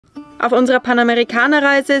Auf unserer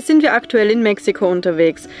Panamerikaner-Reise sind wir aktuell in Mexiko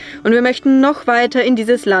unterwegs und wir möchten noch weiter in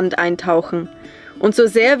dieses Land eintauchen. Und so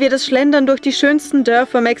sehr wir das Schlendern durch die schönsten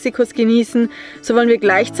Dörfer Mexikos genießen, so wollen wir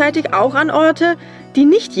gleichzeitig auch an Orte, die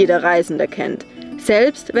nicht jeder Reisende kennt.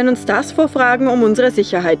 Selbst wenn uns das vor Fragen um unsere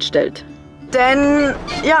Sicherheit stellt. Denn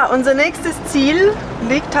ja, unser nächstes Ziel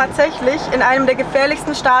liegt tatsächlich in einem der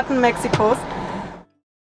gefährlichsten Staaten Mexikos.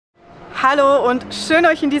 Hallo und schön,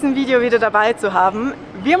 euch in diesem Video wieder dabei zu haben.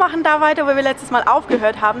 Wir machen da weiter, wo wir letztes Mal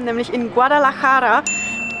aufgehört haben, nämlich in Guadalajara.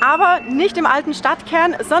 Aber nicht im alten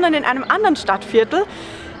Stadtkern, sondern in einem anderen Stadtviertel.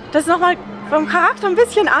 Das ist nochmal vom Charakter ein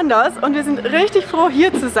bisschen anders und wir sind richtig froh,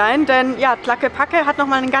 hier zu sein, denn ja, Tlaquepaque hat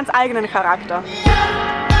nochmal einen ganz eigenen Charakter.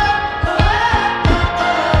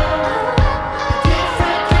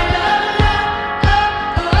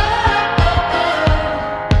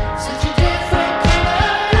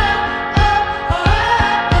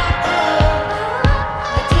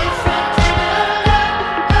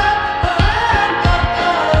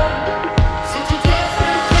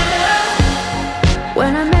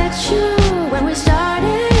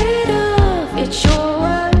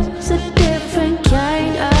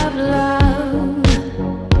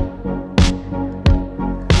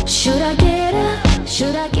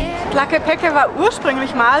 Tlaquepaque war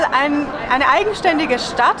ursprünglich mal eine eigenständige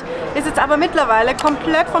Stadt, ist jetzt aber mittlerweile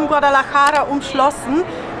komplett von Guadalajara umschlossen,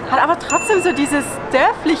 hat aber trotzdem so dieses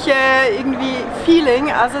dörfliche irgendwie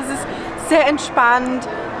Feeling, also es ist sehr entspannt,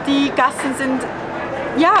 die Gassen sind,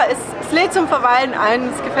 ja, es lädt zum Verweilen ein,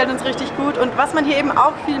 es gefällt uns richtig gut und was man hier eben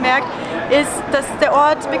auch viel merkt, ist, dass der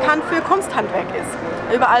Ort bekannt für Kunsthandwerk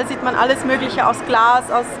ist. Überall sieht man alles Mögliche aus Glas,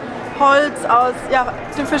 aus Holz, aus ja,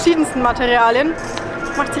 den verschiedensten Materialien.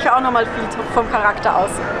 Macht sicher auch nochmal viel vom Charakter aus.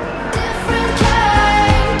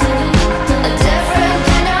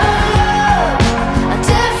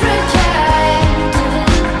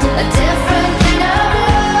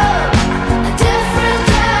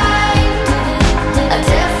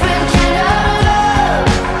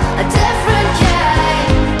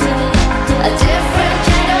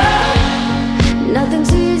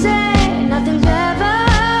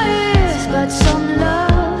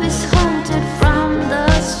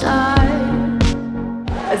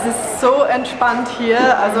 So entspannt hier,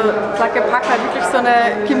 also Tlaquepaque hat wirklich so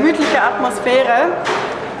eine gemütliche Atmosphäre.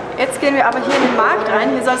 Jetzt gehen wir aber hier in den Markt rein.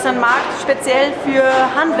 Hier soll es einen Markt speziell für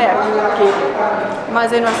Handwerk geben. Mal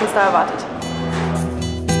sehen, was uns da erwartet.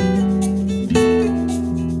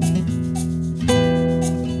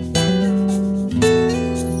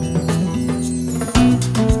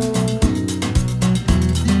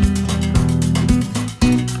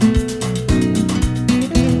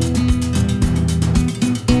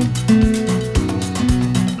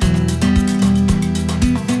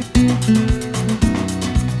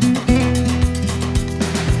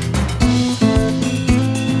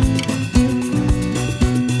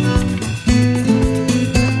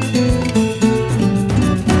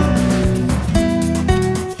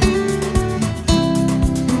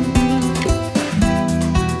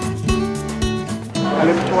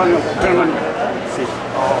 Sí.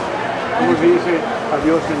 ¿Cómo se dice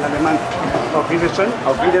adiós en alemán? Auf Wiedersehen.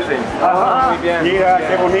 Auf Wiedersehen. Ah, muy bien. Mira,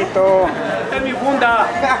 qué bonito. ¡Esta es mi funda!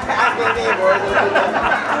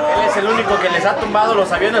 Él es el único que les ha tumbado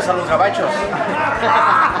los aviones a los gabachos.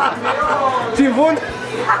 Sin funda.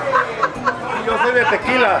 Yo soy de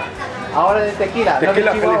Tequila. Ahora de Tequila,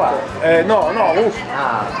 Tequila, Jalisco.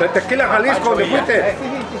 De Tequila, Jalisco, donde fuiste.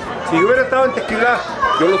 Si yo hubiera estado en Tequila,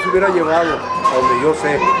 yo los hubiera llevado a donde yo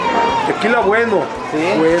sé. Tequila bueno,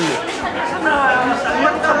 ¿sí? Bueno.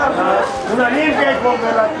 Una limpia, hijo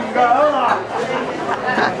de la chingada.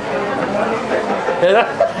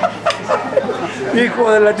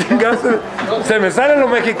 Hijo de la chingada. Se me salen los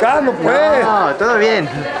mexicanos, pues. No, todo bien.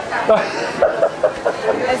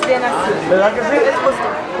 Es bien así. ¿Verdad que sí? Es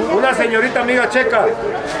justo. Una señorita amiga checa.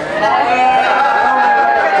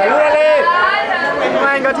 ¡Salúdale!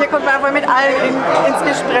 Mein Gott, hier kommt man einfach mit allen ins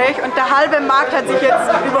Gespräch und der halbe Markt hat sich jetzt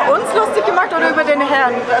über uns lustig gemacht oder über den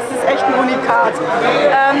Herrn. Das ist echt ein Unikat.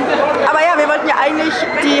 Aber ja, wir wollten ja eigentlich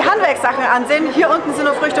die Handwerkssachen ansehen. Hier unten sind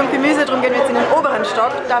nur Früchte und Gemüse, darum gehen wir jetzt in den oberen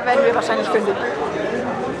Stock. Da werden wir wahrscheinlich fündig.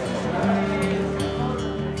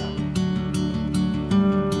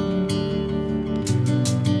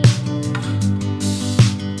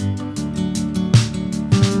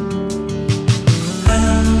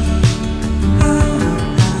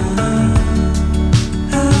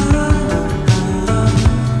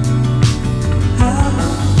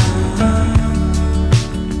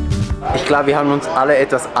 Ich glaube, wir haben uns alle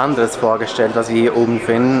etwas anderes vorgestellt, was wir hier oben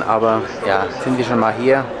finden, aber ja, sind wir schon mal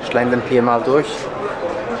hier, schlendern hier mal durch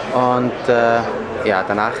und ja,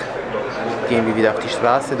 danach gehen wir wieder auf die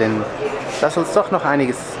Straße, denn da soll es doch noch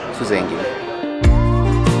einiges zu sehen geben.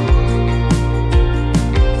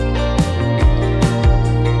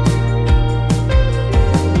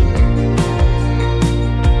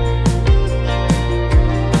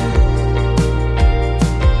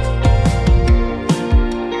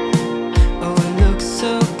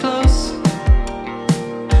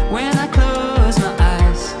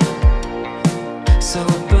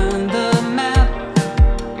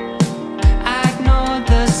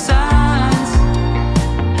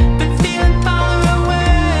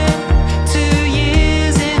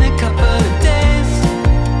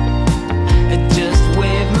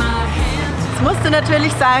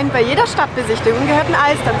 Natürlich sein, bei jeder Stadtbesichtigung gehört ein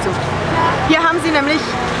Eis dazu. Hier haben sie nämlich,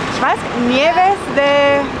 ich weiß, Nieves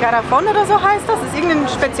de Garrafón oder so heißt das. Das ist irgendein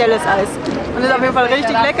spezielles Eis. Und ist auf jeden Fall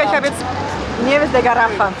richtig lecker. Ich habe jetzt Nieves de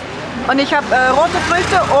Garrafa. Und ich habe rote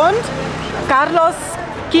Früchte und Carlos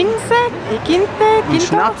Quinte. Ein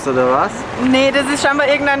Schnaps oder was? Nee, das ist scheinbar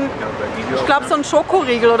irgendein, ich glaube so ein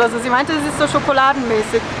Schokoriegel oder so. Sie meinte, das ist so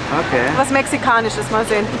schokoladenmäßig. Okay. Was Mexikanisches, mal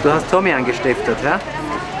sehen. Du hast Tommy angestiftet, ja?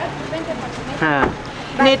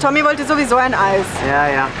 Nee, Tommy wollte sowieso ein Eis. Ja,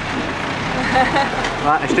 ja.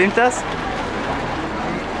 Stimmt das?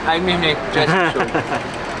 Eigentlich nicht. Jesse schon.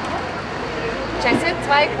 Jesse,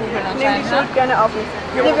 2 Kugeln Nehme anscheinend, die ne? Schuld gerne auf mich.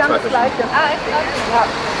 Nee, wir haben das gleiche. Ah, echt? Ja.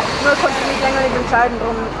 Nur konnte ich mich länger nicht entscheiden,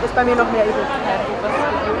 darum ist bei mir noch mehr übrig.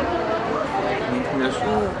 Das ist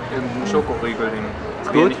irgendein Schokoriegel, den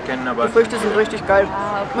wir nicht kennen, aber... Die Früchte sind richtig geil.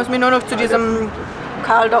 Ich muss mich nur noch zu diesem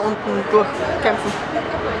Karl da unten durchkämpfen.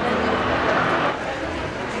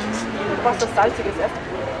 Du brauchst das Salziges erst.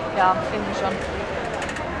 Ja, irgendwie schon.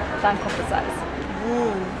 Dann kommt das Eis.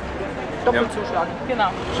 Doppelt Ja. zuschlagen. Genau.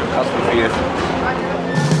 Schon krass viel.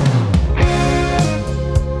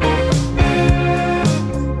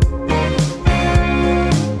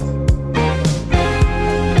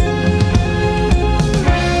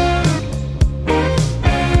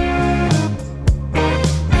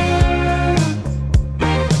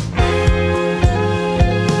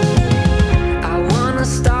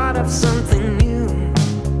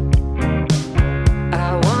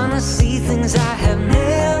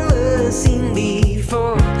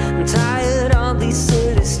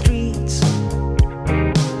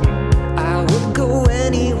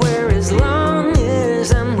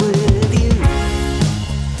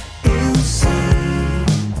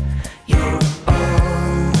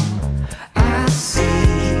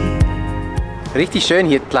 Richtig schön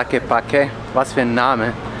hier Tlaquepaque, was für ein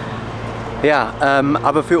Name. Ja,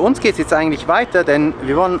 aber für uns geht es jetzt eigentlich weiter, denn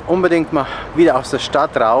wir wollen unbedingt mal wieder aus der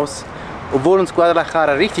Stadt raus. Obwohl uns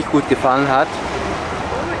Guadalajara richtig gut gefallen hat,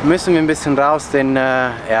 müssen wir ein bisschen raus, denn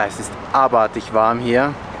ja, es ist abartig warm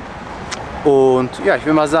hier. Und ja, ich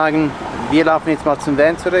will mal sagen, wir laufen jetzt mal zum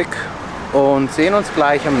Van zurück und sehen uns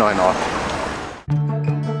gleich am neuen Ort.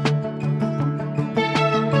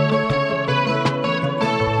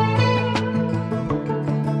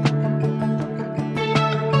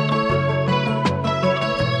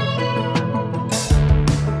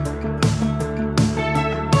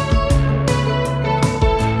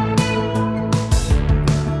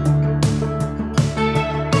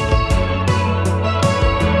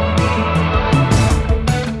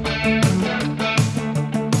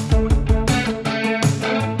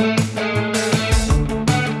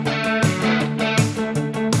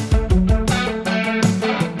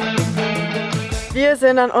 Wir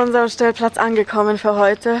sind an unserem Stellplatz angekommen für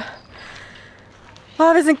heute.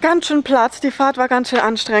 Oh, wir sind ganz schön platt. Die Fahrt war ganz schön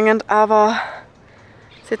anstrengend, aber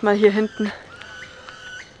seht mal hier hinten.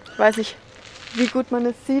 Ich weiß nicht, wie gut man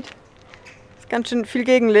es sieht. Es ist ganz schön viel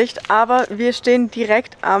Gegenlicht, aber wir stehen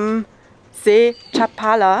direkt am See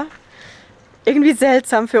Chapala. Irgendwie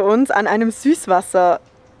seltsam für uns, an einem Süßwasser,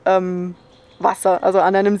 also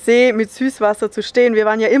an einem See mit Süßwasser zu stehen. Wir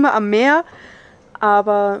waren ja immer am Meer,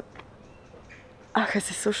 aber ach,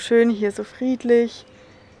 es ist so schön hier, so friedlich.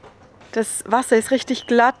 Das Wasser ist richtig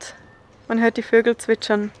glatt. Man hört die Vögel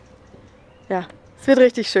zwitschern. Ja, es wird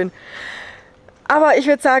richtig schön. Aber ich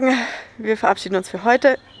würde sagen, wir verabschieden uns für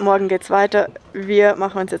heute. Morgen geht's weiter. Wir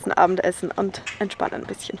machen uns jetzt ein Abendessen und entspannen ein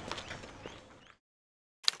bisschen.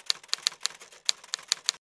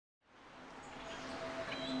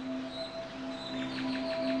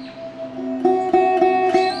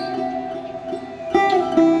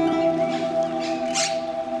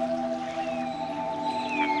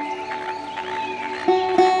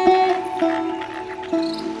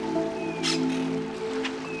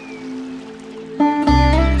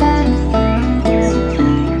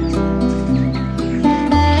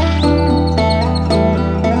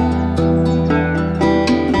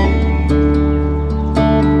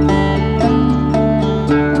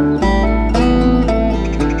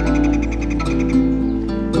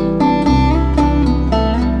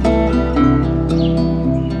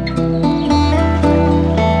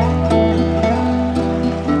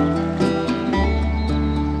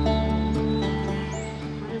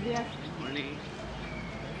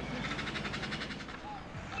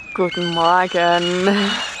 Guten Morgen.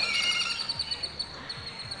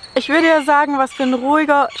 Ich würde ja sagen, was für ein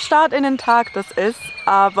ruhiger Start in den Tag das ist,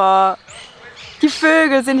 aber die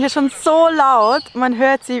Vögel sind hier schon so laut, man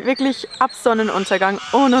hört sie wirklich ab Sonnenuntergang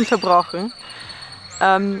ununterbrochen.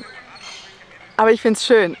 Aber ich finde es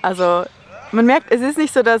schön, also man merkt, es ist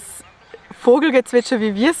nicht so das Vogelgezwitscher,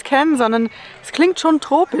 wie wir es kennen, sondern es klingt schon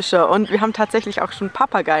tropischer und wir haben tatsächlich auch schon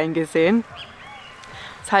Papageien gesehen.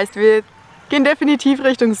 Das heißt, wir gehen definitiv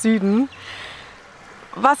Richtung Süden.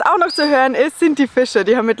 Was auch noch zu hören ist, sind die Fische.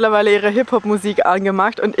 Die haben mittlerweile ihre Hip-Hop-Musik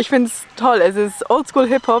angemacht und ich finde es toll. Es ist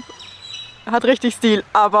Oldschool-Hip-Hop, hat richtig Stil,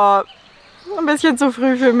 aber ein bisschen zu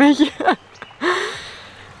früh für mich.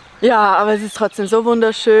 Ja, aber es ist trotzdem so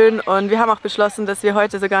wunderschön und wir haben auch beschlossen, dass wir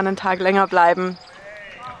heute sogar einen Tag länger bleiben,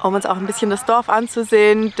 um uns auch ein bisschen das Dorf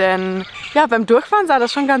anzusehen, denn ja, beim Durchfahren sah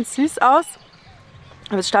das schon ganz süß aus.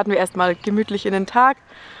 Aber jetzt starten wir erstmal gemütlich in den Tag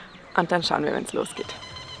und dann schauen wir, wenn es losgeht.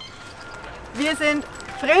 Wir sind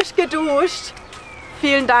frisch geduscht.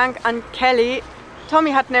 Vielen Dank an Kelly.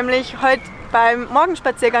 Tommy hat nämlich heute beim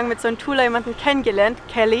Morgenspaziergang mit so einem Tooler jemanden kennengelernt,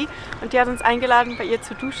 Kelly, und die hat uns eingeladen, bei ihr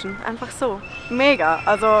zu duschen. Einfach so. Mega.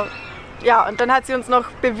 Also ja, und dann hat sie uns noch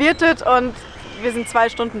bewirtet und wir sind 2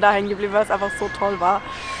 Stunden da hängen geblieben, weil es einfach so toll war.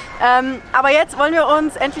 Aber jetzt wollen wir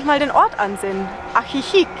uns endlich mal den Ort ansehen.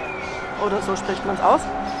 Ajijic, oder so spricht man es aus.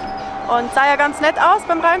 Und sah ja ganz nett aus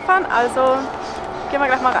beim Reinfahren, also gehen wir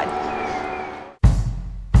gleich mal rein.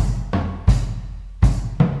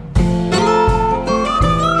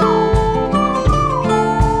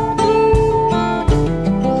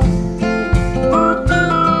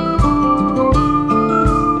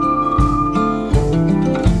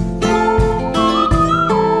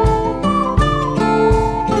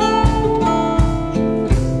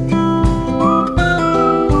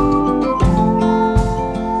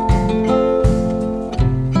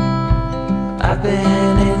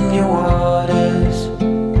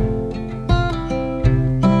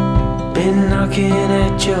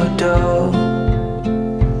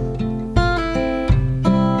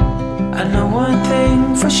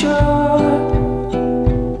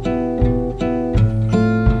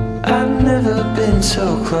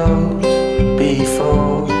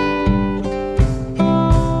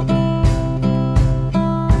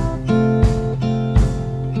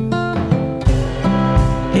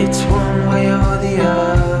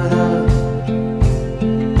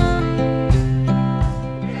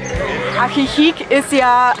 Ajijic ist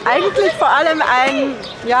ja eigentlich vor allem ein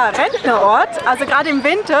Rentnerort. Also gerade im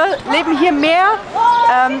Winter leben hier mehr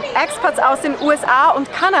Expats aus den USA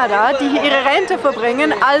und Kanada, die hier ihre Rente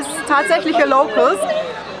verbringen, als tatsächliche Locals.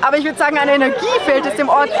 Aber ich würde sagen, an Energie fehlt es dem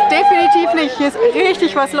Ort definitiv nicht. Hier ist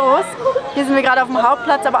richtig was los. Hier sind wir gerade auf dem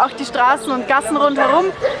Hauptplatz, aber auch die Straßen und Gassen rundherum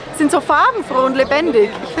sind so farbenfroh und lebendig.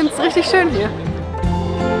 Ich finde es richtig schön hier.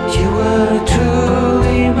 You were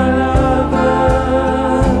truly my lover,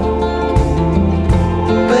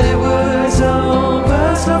 but it was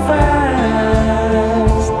over so fast.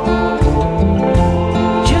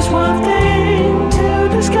 Just one thing to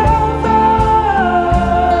discover.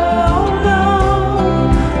 Oh no,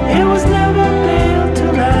 it was never built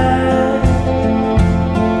to last.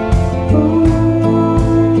 Ooh,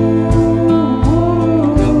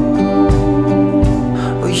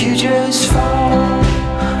 you just fall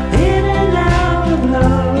in and out of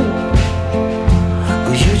love.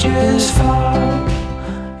 You just fall.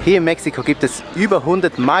 Hier in Mexiko gibt es über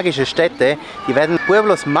 100 magische Städte, die werden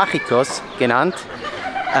Pueblos Mágicos genannt,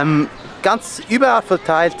 ganz überall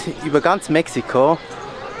verteilt über ganz Mexiko.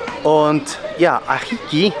 Und ja,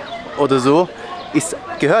 Ajijic oder so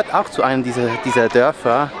gehört auch zu einem dieser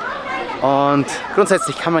Dörfer. Und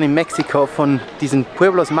grundsätzlich kann man in Mexiko von diesen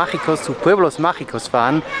Pueblos Mágicos zu Pueblos Mágicos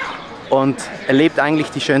fahren und erlebt eigentlich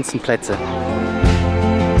die schönsten Plätze.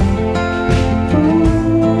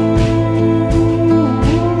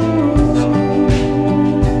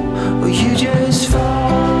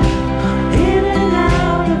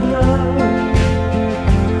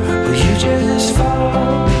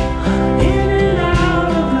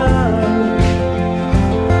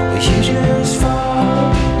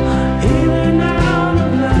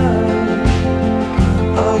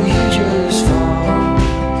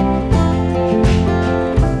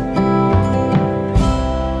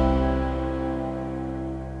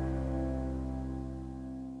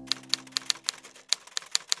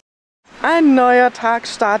 Ein neuer Tag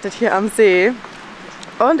startet hier am See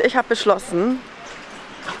und ich habe beschlossen,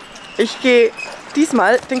 ich gehe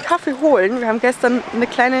diesmal den Kaffee holen. Wir haben gestern ein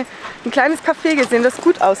kleines Café gesehen, das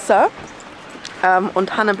gut aussah,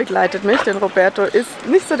 und Hanna begleitet mich, denn Roberto ist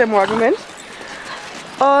nicht so der Morgenmensch.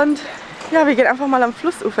 Und Ja, wir gehen einfach mal am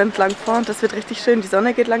Flussufer entlang vor und das wird richtig schön. Die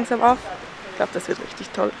Sonne geht langsam auf. Ich glaube, das wird richtig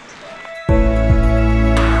toll.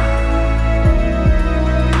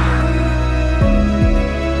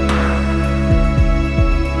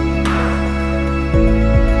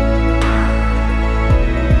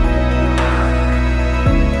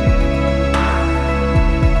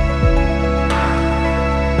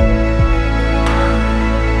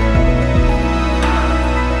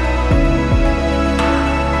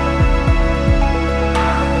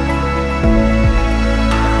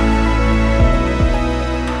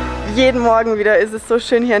 Jeden Morgen wieder ist es so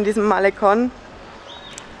schön hier in diesem Malecón.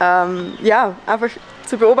 Ja, einfach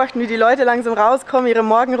zu beobachten, wie die Leute langsam rauskommen, ihre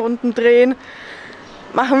Morgenrunden drehen.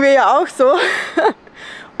 Machen wir ja auch so.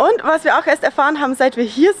 Und was wir auch erst erfahren haben, seit wir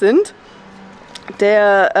hier sind,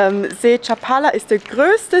 der See Chapala ist der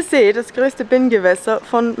größte See, das größte Binnengewässer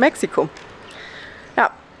von Mexiko. Ja,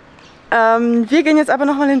 wir gehen jetzt aber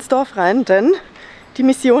nochmal ins Dorf rein, denn die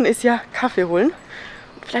Mission ist ja Kaffee holen.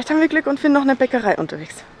 Vielleicht haben wir Glück und finden noch eine Bäckerei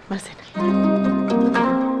unterwegs. Mal sehen.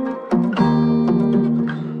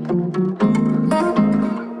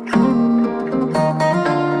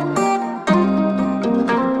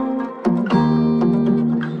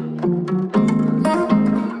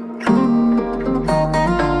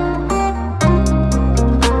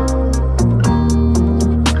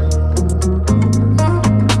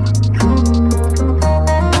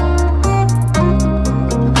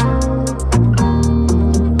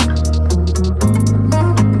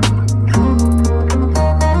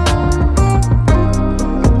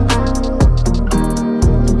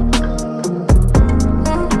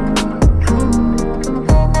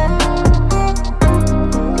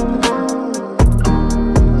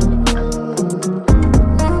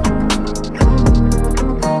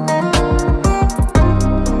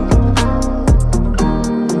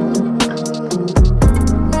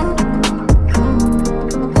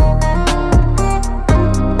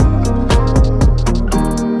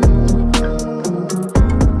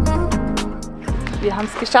 Wir haben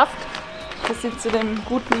es geschafft. Wir sind zu dem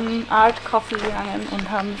guten Art Coffee gegangen und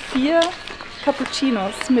haben 4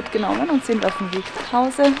 Cappuccinos mitgenommen und sind auf dem Weg nach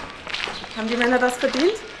Hause. Haben die Männer das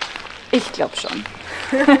verdient? Ich glaube schon.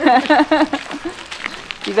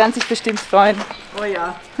 Die werden sich bestimmt freuen. Oh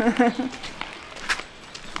ja.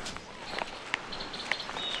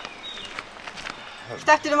 Ich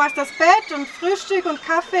dachte, du machst das Bett und Frühstück und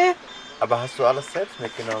Kaffee. Aber hast du alles selbst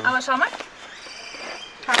mitgenommen? Aber schau mal.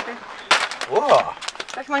 Kaffee. Oh,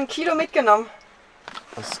 Gleich mal 1 Kilo mitgenommen.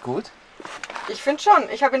 das ist gut. Ich finde schon.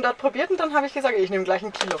 Ich habe ihn dort probiert und dann habe ich gesagt, ich nehme gleich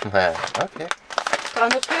 1 Kilo. Ja, okay.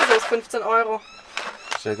 300 Pesos, 15 Euro.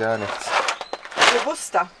 Ist ja gar nichts.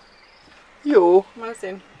 Robusta. Jo. Mal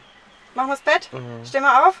sehen. Machen wir das Bett? Stehen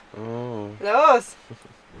wir auf? Los!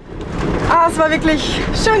 Ah, es war wirklich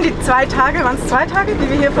schön, die 2 Tage, waren es 2 Tage, die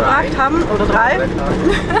wir hier verbracht haben? Oder 3?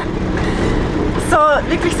 So,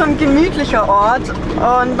 wirklich so ein gemütlicher Ort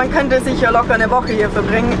und man könnte sicher locker eine Woche hier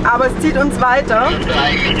verbringen, aber es zieht uns weiter.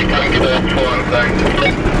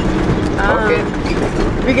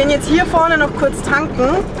 Wir gehen jetzt hier vorne noch kurz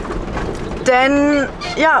tanken, denn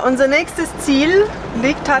ja, unser nächstes Ziel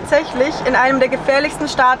liegt tatsächlich in einem der gefährlichsten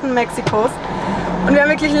Staaten Mexikos. Und wir haben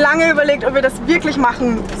wirklich lange überlegt, ob wir das wirklich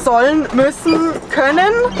machen sollen, müssen,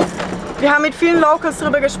 können. Wir haben mit vielen Locals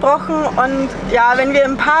darüber gesprochen und ja, wenn wir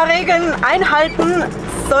ein paar Regeln einhalten,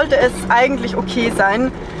 sollte es eigentlich okay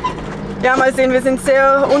sein. Ja, mal sehen, wir sind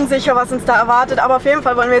sehr unsicher, was uns da erwartet, aber auf jeden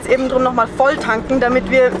Fall wollen wir jetzt eben drum nochmal voll tanken,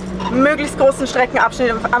 damit wir möglichst großen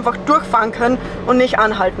Streckenabschnitte einfach durchfahren können und nicht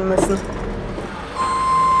anhalten müssen.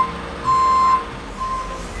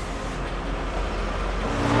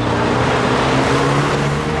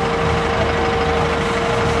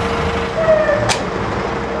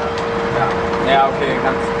 Ja, okay,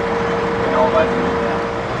 ganz genau weiß ich nicht.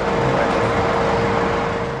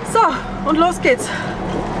 So, und los geht's.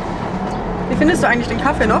 Wie findest du eigentlich den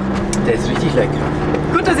Kaffee noch? Der ist richtig lecker.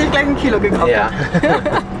 Gut, dass ich gleich 1 Kilo gekauft Ja.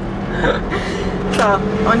 habe. So,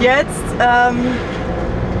 und jetzt,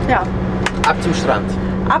 ja, Ab zum Strand.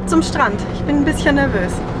 ab zum Strand. Ich bin ein bisschen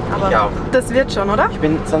nervös, aber Ich auch. das wird schon, oder? Ich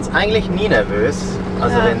bin sonst eigentlich nie nervös,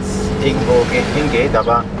 also Ja. wenn es irgendwo hingeht,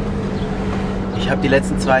 aber ich habe die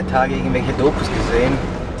letzten 2 Tage irgendwelche Dokus gesehen,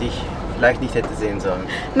 die ich vielleicht nicht hätte sehen sollen.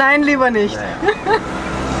 Nein, lieber nicht. Naja.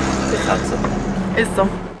 Ist halt so. Ist so.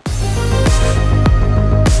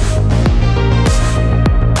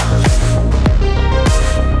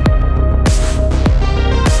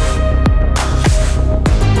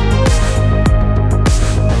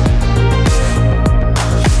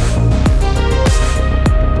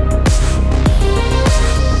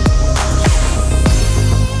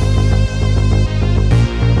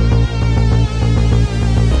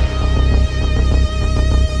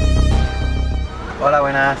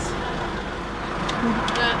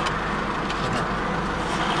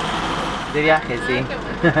 de viaje, sí.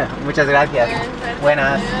 Muchas gracias.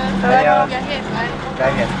 Buenas. Adiós.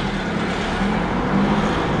 Gracias.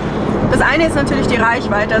 Das eine ist natürlich die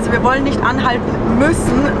Reichweite, also wir wollen nicht anhalten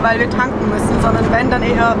müssen, weil wir tanken müssen, sondern wenn, dann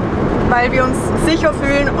eher, weil wir uns sicher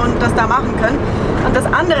fühlen und das da machen können. Und das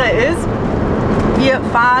andere ist, wir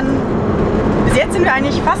fahren, bis jetzt sind wir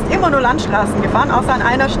eigentlich fast immer nur Landstraßen gefahren, außer an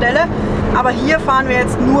einer Stelle, aber hier fahren wir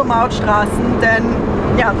jetzt nur Mautstraßen, denn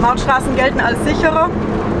ja, Mautstraßen gelten als sicherer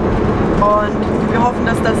und wir hoffen,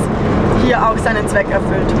 dass das hier auch seinen Zweck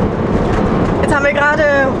erfüllt. Jetzt haben wir gerade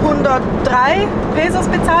 103 Pesos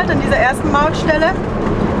bezahlt an dieser ersten Mautstelle.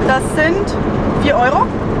 Das sind 4 Euro.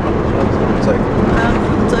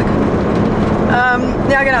 Flugzeug.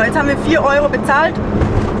 Ja genau, jetzt haben wir 4 Euro bezahlt.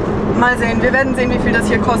 Mal sehen, wir werden sehen, wie viel das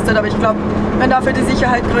hier kostet, aber ich glaube, wenn dafür die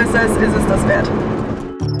Sicherheit größer ist, ist es das wert.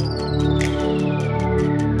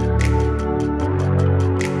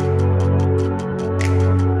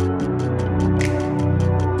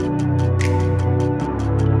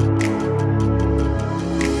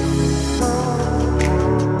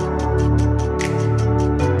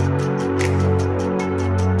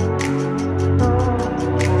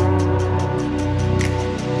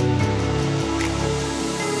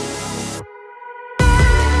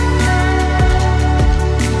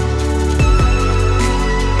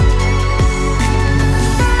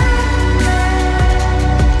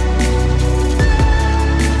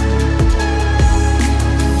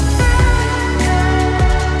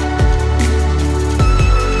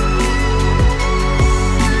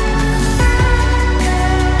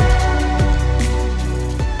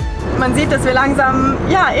 Man sieht, dass wir langsam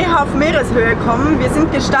eher auf Meereshöhe kommen. Wir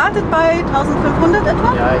sind gestartet bei 1500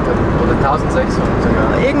 etwa. Ja, oder 1600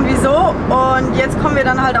 sogar. Irgendwie so. Und jetzt kommen wir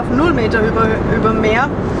dann halt auf 0 Meter über Meer.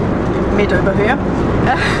 Meter über Höhe.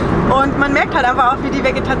 Und man merkt halt einfach auch, wie die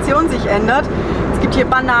Vegetation sich ändert. Es gibt hier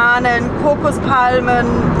Bananen, Kokospalmen,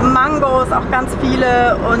 Mangos, auch ganz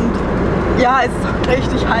viele. Und ja, es ist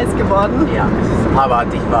richtig heiß geworden. Ja, es ist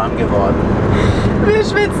abartig warm geworden. Wir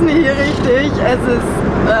schwitzen hier richtig. Es ist,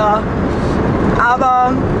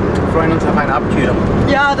 aber... Wir freuen uns auf eine Abkühlung.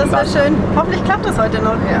 Ja, das wäre schön. Hoffentlich klappt das heute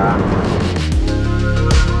noch. Ja.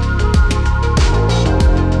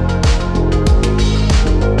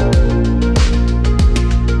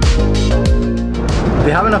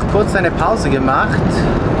 Wir haben noch kurz eine Pause gemacht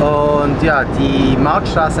und ja, die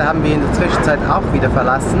Mautstraße haben wir in der Zwischenzeit auch wieder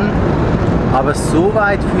verlassen, aber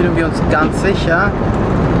soweit fühlen wir uns ganz sicher,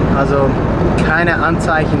 also keine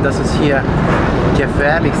Anzeichen, dass es hier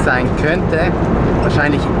gefährlich sein könnte.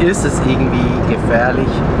 Wahrscheinlich ist es irgendwie gefährlich,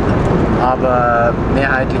 aber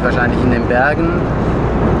mehrheitlich wahrscheinlich in den Bergen.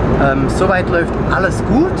 Soweit läuft alles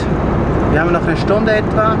gut, wir haben noch eine Stunde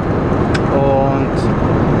etwa und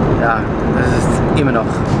ja, es ist immer noch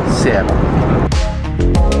sehr warm.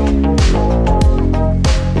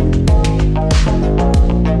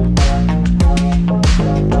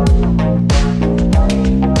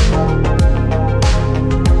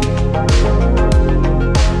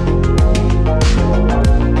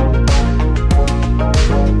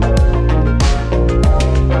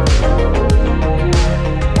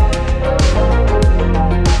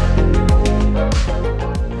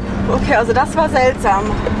 Okay, also das war seltsam.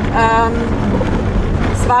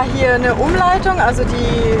 Es war hier eine Umleitung, also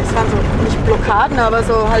es waren so nicht Blockaden, aber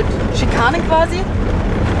so halt Schikanen quasi.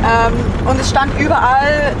 Und es stand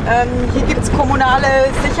überall, hier gibt es kommunale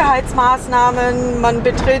Sicherheitsmaßnahmen, man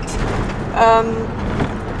betritt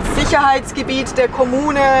Sicherheitsgebiet der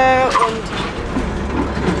Kommune und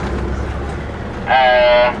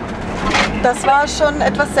das war schon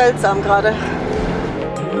etwas seltsam gerade.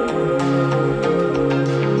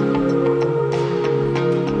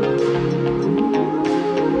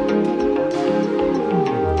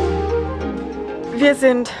 Wir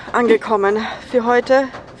sind angekommen für heute,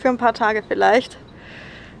 für ein paar Tage vielleicht.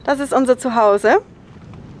 Das ist unser Zuhause.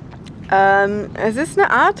 Es ist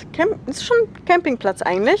eine Art, es ist schon ein Campingplatz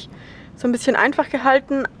eigentlich. So ein bisschen einfach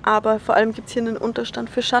gehalten, aber vor allem gibt es hier einen Unterstand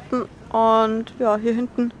für Schatten. Und ja, hier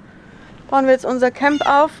hinten bauen wir jetzt unser Camp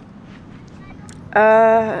auf.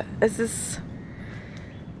 Es ist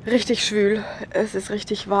richtig schwül, es ist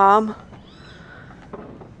richtig warm.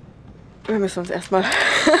 Wir müssen uns erstmal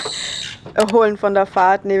erholen von der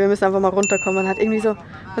Fahrt. Ne, wir müssen einfach mal runterkommen. Man hat irgendwie so,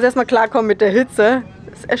 muss erstmal klarkommen mit der Hitze.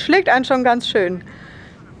 Es erschlägt einen schon ganz schön.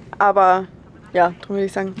 Aber ja, darum würde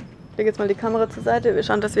ich sagen, ich lege jetzt mal die Kamera zur Seite. Wir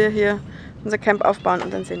schauen, dass wir hier unser Camp aufbauen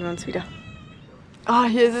und dann sehen wir uns wieder. Oh,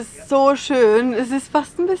 hier ist es so schön. Es ist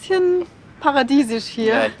fast ein bisschen paradiesisch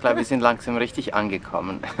hier. Ja, ich glaube, wir sind langsam richtig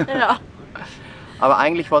angekommen. Ja. Aber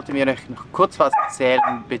eigentlich wollten wir euch noch kurz was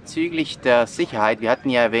erzählen bezüglich der Sicherheit. Wir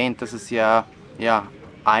hatten ja erwähnt, dass es ja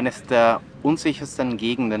eines der unsichersten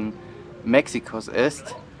Gegenden Mexikos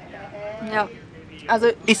ist. Ja, also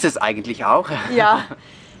ist es eigentlich auch. Ja,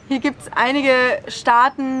 hier gibt es einige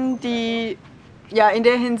Staaten, die ja in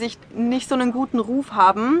der Hinsicht nicht so einen guten Ruf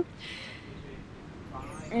haben.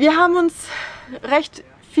 Wir haben uns recht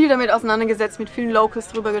viel damit auseinandergesetzt, mit vielen Locals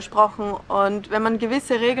drüber gesprochen, und wenn man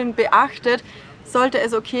gewisse Regeln beachtet, sollte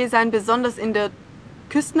es okay sein, besonders in der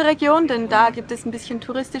Küstenregion, denn da gibt es ein bisschen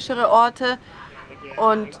touristischere Orte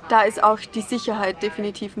und da ist auch die Sicherheit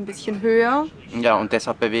definitiv ein bisschen höher. Ja, und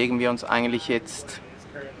deshalb bewegen wir uns eigentlich jetzt,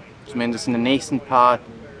 zumindest in den nächsten paar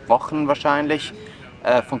Wochen wahrscheinlich,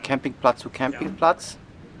 von Campingplatz zu Campingplatz.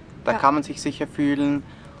 Da kann man sich sicher fühlen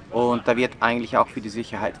und da wird eigentlich auch für die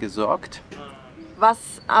Sicherheit gesorgt. Was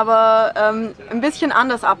aber ein bisschen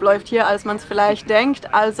anders abläuft hier, als man es vielleicht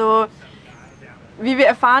denkt. Also, wie wir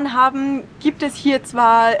erfahren haben, gibt es hier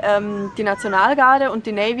zwar die Nationalgarde und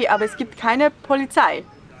die Navy, aber es gibt keine Polizei.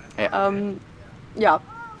 Ja. Ja,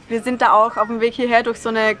 wir sind da auch auf dem Weg hierher durch so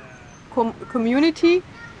eine Community,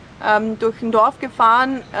 durch ein Dorf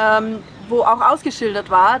gefahren, wo auch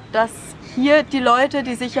ausgeschildert war, dass hier die Leute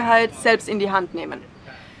die Sicherheit selbst in die Hand nehmen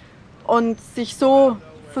und sich so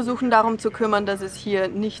versuchen darum zu kümmern, dass es hier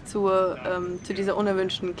nicht zu dieser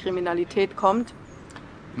unerwünschten Kriminalität kommt.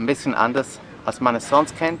 Ein bisschen anders, als man es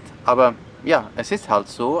sonst kennt, aber ja, es ist halt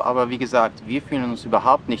so. Aber wie gesagt, wir fühlen uns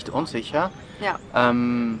überhaupt nicht unsicher. Ja.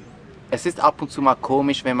 Es ist ab und zu mal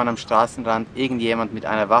komisch, wenn man am Straßenrand irgendjemand mit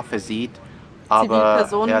einer Waffe sieht, aber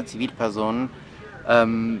Zivilpersonen. Ja, Zivilpersonen.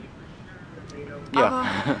 Ja. Aber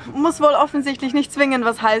muss wohl offensichtlich nicht zwingend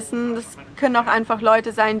was heißen. Das können auch einfach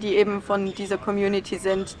Leute sein, die eben von dieser Community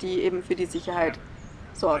sind, die eben für die Sicherheit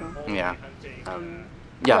sorgen. Ja.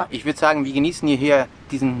 Ja, ich würde sagen, wir genießen hier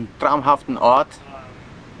diesen traumhaften Ort.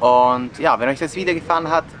 Und ja, wenn euch das Video gefallen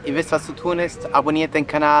hat, ihr wisst, was zu tun ist. Abonniert den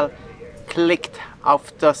Kanal, klickt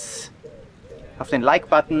auf den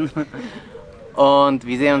Like-Button und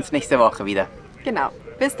wir sehen uns nächste Woche wieder. Genau.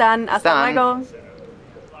 Bis dann. Hasta luego.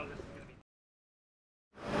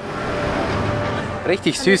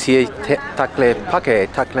 Richtig süß hier, Tlaquepaque.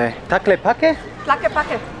 Tlaquepaque? Tlaquepaque.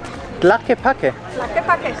 Tlaquepaque.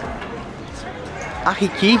 Tlaquepaque.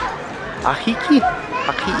 Ajijic. Ajijic.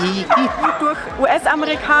 Ajijic. Durch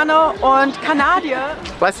US-Amerikaner und Kanadier.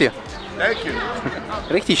 Was hier? Thank you.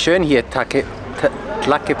 Richtig schön hier,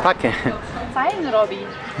 Tlaquepaque. Fein, Robby.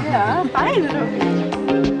 Ja, fein.